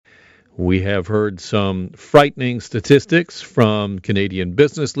We have heard some frightening statistics from Canadian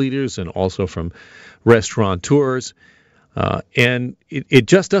business leaders and also from restaurateurs, and it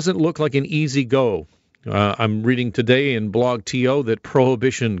just doesn't look like an easy go. I'm reading today in Blog TO that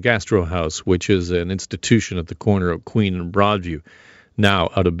Prohibition Gastro House, which is an institution at the corner of Queen and Broadview, now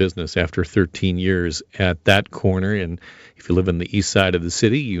out of business after 13 years at that corner. And if you live in the east side of the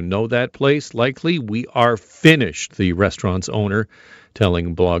city, you know that place likely. We are finished, the restaurant's owner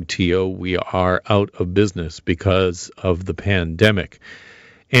telling Blog TO we are out of business because of the pandemic.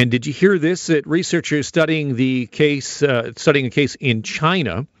 And did you hear this? That researchers studying a case in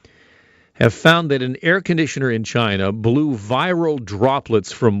China have found that an air conditioner in China blew viral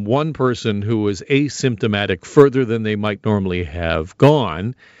droplets from one person who was asymptomatic further than they might normally have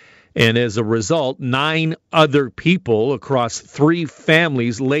gone. And as a result, 9 other people across 3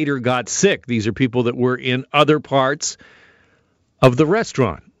 families later got sick. These are people that were in other parts of the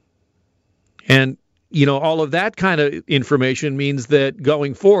restaurant. And, all of that kind of information means that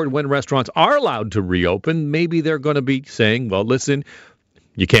going forward, when restaurants are allowed to reopen, maybe they're going to be saying, well, listen,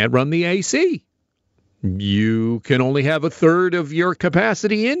 you can't run the AC. You can only have a third of your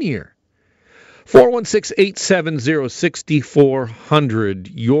capacity in here.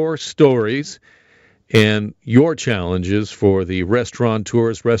 416-870-6400, your stories and your challenges for the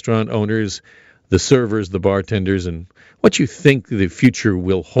restaurateurs, restaurant owners, the servers, the bartenders, and what you think the future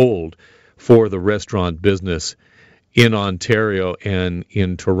will hold for the restaurant business in Ontario and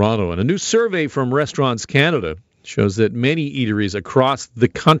in Toronto. And a new survey from Restaurants Canada shows that many eateries across the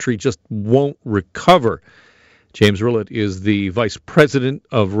country just won't recover. James Rillett is the Vice President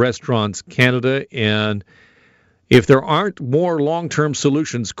of Restaurants Canada, and if there aren't more long-term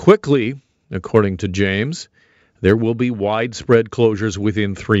solutions quickly, according to James, there will be widespread closures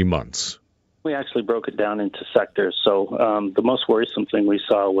within 3 months. We actually broke it down into sectors. So the most worrisome thing we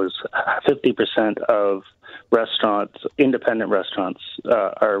saw was 50% of restaurants, independent restaurants,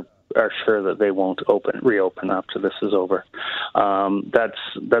 are sure that they won't reopen after this is over. That's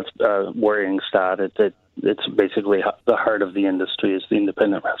a worrying stat. It's basically the heart of the industry is the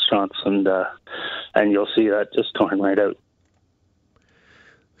independent restaurants, and you'll see that just torn right out.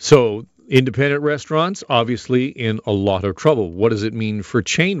 So independent restaurants, obviously in a lot of trouble. What does it mean for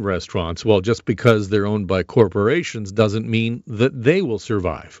chain restaurants? Well, just because they're owned by corporations doesn't mean that they will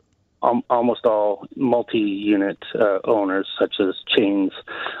survive. Almost all multi-unit owners, such as chains,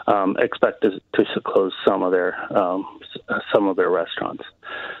 expect to close some of their restaurants.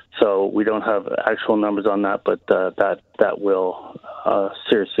 So we don't have actual numbers on that, but that will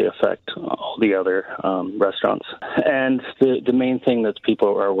seriously affect all the other restaurants. And the main thing that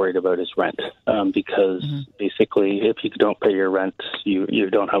people are worried about is rent, because basically, if you don't pay your rent,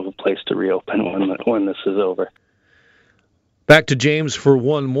 you don't have a place to reopen when this is over. Back to James for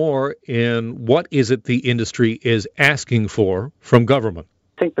one more, and what is it the industry is asking for from government?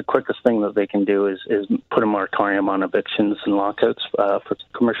 I think the quickest thing that they can do is put a moratorium on evictions and lockouts for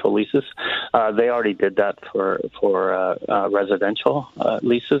commercial leases. They already did that for residential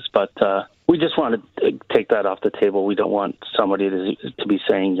leases, but we just want to take that off the table. We don't want somebody to be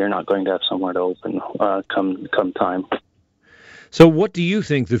saying you're not going to have somewhere to open come time. So what do you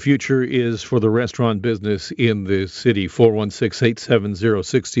think the future is for the restaurant business in the city?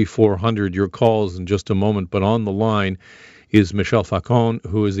 416-870-6400. Your calls in just a moment, but on the line is Michel Facon,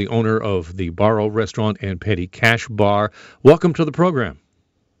 who is the owner of the Barrow Restaurant and Petty Cash Bar. Welcome to the program.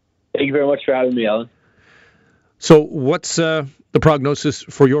 Thank you very much for having me, Alan. So what's the prognosis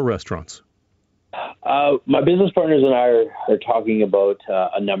for your restaurants? My business partners and I are talking about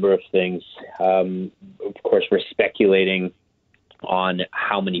a number of things. Of course, we're speculating on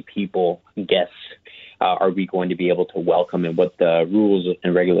how many guests are we going to be able to welcome and what the rules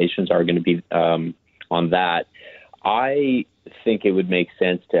and regulations are going to be on that. I think it would make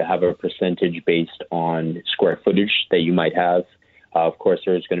sense to have a percentage based on square footage that you might have. Of course,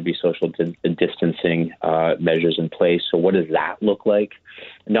 there's going to be social distancing measures in place. So what does that look like?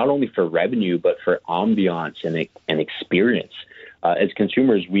 Not only for revenue, but for ambiance and experience. As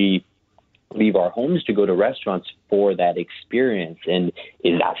consumers, we leave our homes to go to restaurants for that experience. And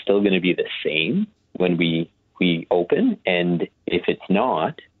is that still going to be the same when we open? And if it's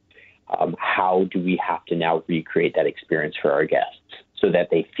not, how do we have to now recreate that experience for our guests so that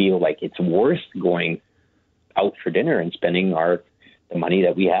they feel like it's worth going out for dinner and spending the money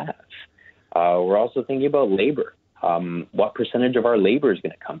that we have? We're also thinking about labor. What percentage of our labor is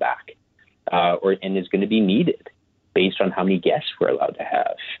going to come back and is going to be needed based on how many guests we're allowed to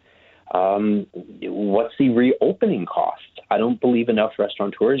have? What's the reopening cost? I don't believe enough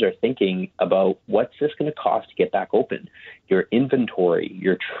restaurateurs are thinking about what's this going to cost to get back open. Your inventory,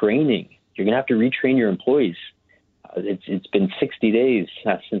 your training. You're going to have to retrain your employees. It's been 60 days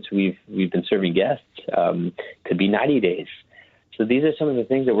since we've been serving guests. Could be 90 days. So these are some of the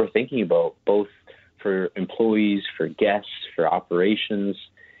things that we're thinking about, both for employees, for guests, for operations.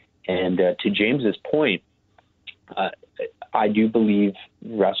 And to James's point, I do believe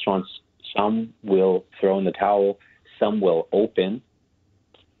restaurants, some will throw in the towel, some will open,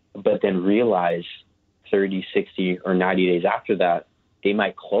 but then realize 30, 60, or 90 days after that, they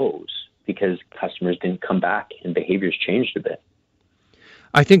might close because customers didn't come back and behaviors changed a bit.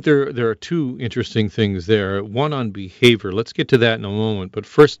 I think there are two interesting things there. One on behavior. Let's get to that in a moment. But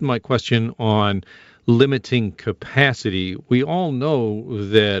first, my question on limiting capacity. We all know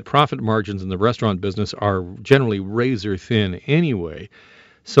that profit margins in the restaurant business are generally razor thin anyway.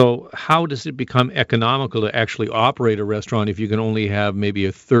 So how does it become economical to actually operate a restaurant if you can only have maybe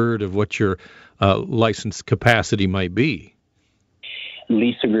a third of what your licensed capacity might be?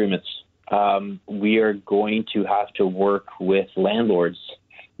 Lease agreements. We are going to have to work with landlords.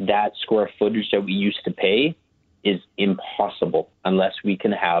 That square footage that we used to pay is impossible unless we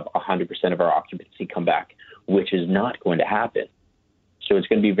can have 100% of our occupancy come back, which is not going to happen. So it's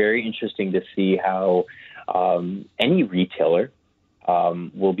going to be very interesting to see how any retailer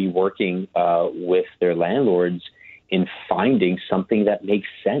will be working with their landlords in finding something that makes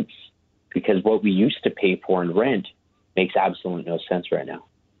sense, because what we used to pay for in rent makes absolutely no sense right now.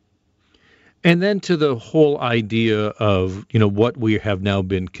 And then to the whole idea of, what we have now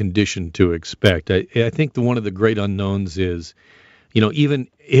been conditioned to expect. I think one of the great unknowns is, even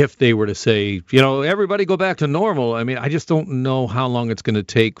if they were to say, everybody go back to normal, I just don't know how long it's going to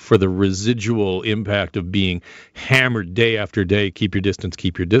take for the residual impact of being hammered day after day, keep your distance,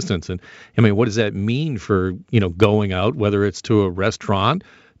 keep your distance. And what does that mean for, going out, whether it's to a restaurant,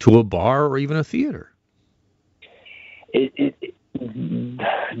 to a bar, or even a theater?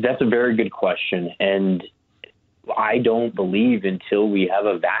 That's a very good question. And I don't believe until we have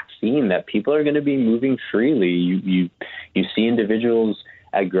a vaccine that people are going to be moving freely. You see individuals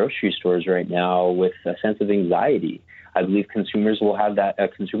at grocery stores right now with a sense of anxiety. I believe consumers will have that.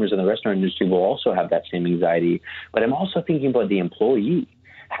 Consumers in the restaurant industry will also have that same anxiety. But I'm also thinking about the employee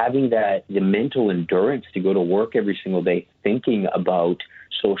having the mental endurance to go to work every single day, thinking about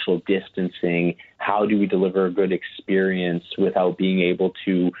social distancing. How do we deliver a good experience without being able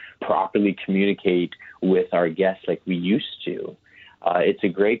to properly communicate with our guests like we used to? It's a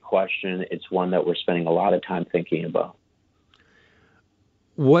great question. It's one that we're spending a lot of time thinking about.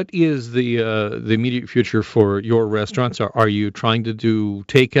 What is the immediate future for your restaurants? Are you trying to do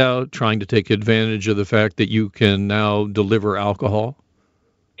takeout, trying to take advantage of the fact that you can now deliver alcohol?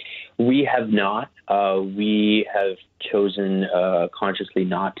 We have not. We have chosen consciously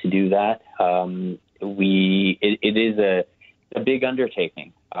not to do that. It is a big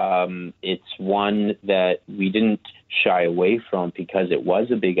undertaking. It's one that we didn't shy away from because it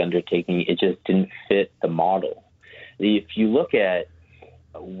was a big undertaking. It just didn't fit the model. If you look at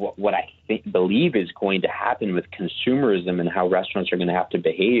what I believe is going to happen with consumerism and how restaurants are going to have to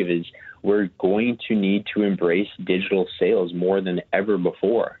behave is we're going to need to embrace digital sales more than ever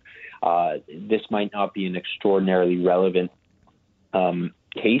before. This might not be an extraordinarily relevant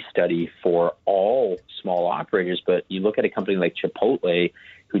case study for all small operators, but you look at a company like Chipotle,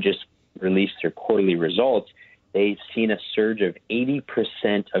 who just released their quarterly results. They've seen a surge of 80%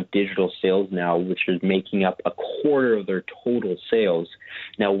 of digital sales now, which is making up a quarter of their total sales.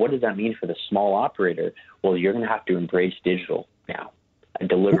 Now, what does that mean for the small operator? Well, you're going to have to embrace digital now, a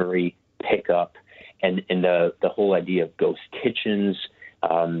delivery, pickup, and the whole idea of ghost kitchens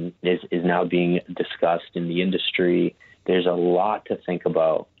is now being discussed in the industry. There's a lot to think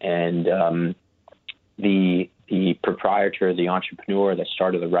about, and the proprietor, the entrepreneur that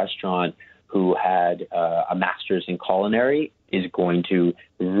started the restaurant, who had a master's in culinary, is going to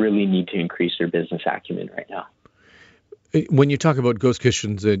really need to increase their business acumen right now. When you talk about ghost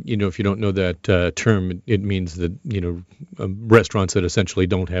kitchens, if you don't know that term, it means that, restaurants that essentially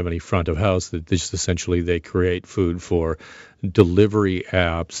don't have any front of house, that just essentially they create food for delivery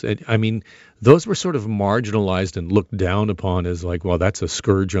apps. And, those were sort of marginalized and looked down upon as like, well, that's a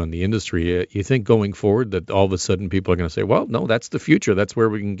scourge on the industry. You think going forward that all of a sudden people are going to say, well, no, that's the future. That's where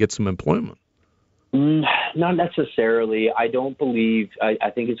we can get some employment. Not necessarily. I don't believe.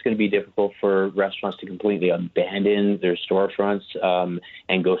 I think it's going to be difficult for restaurants to completely abandon their storefronts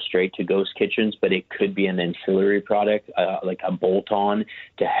and go straight to ghost kitchens. But it could be an ancillary product, like a bolt-on,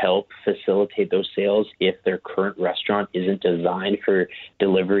 to help facilitate those sales if their current restaurant isn't designed for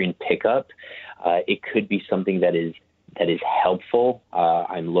delivery and pickup. It could be something that is helpful.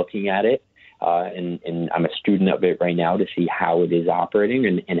 I'm looking at it. And I'm a student of it right now to see how it is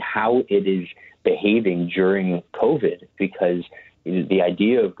operating and how it is behaving during COVID, because the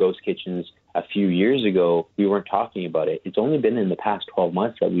idea of ghost kitchens a few years ago, we weren't talking about it. It's only been in the past 12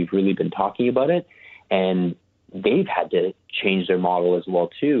 months that we've really been talking about it, and they've had to change their model as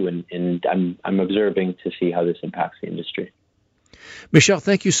well too. And I'm observing to see how this impacts the industry. Michel,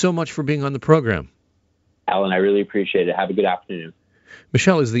 thank you so much for being on the program. Alan, I really appreciate it. Have a good afternoon.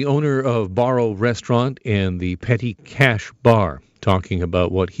 Michel is the owner of Barrow Restaurant and the Petty Cash Bar, talking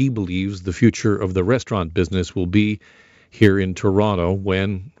about what he believes the future of the restaurant business will be here in Toronto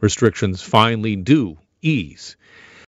when restrictions finally do ease.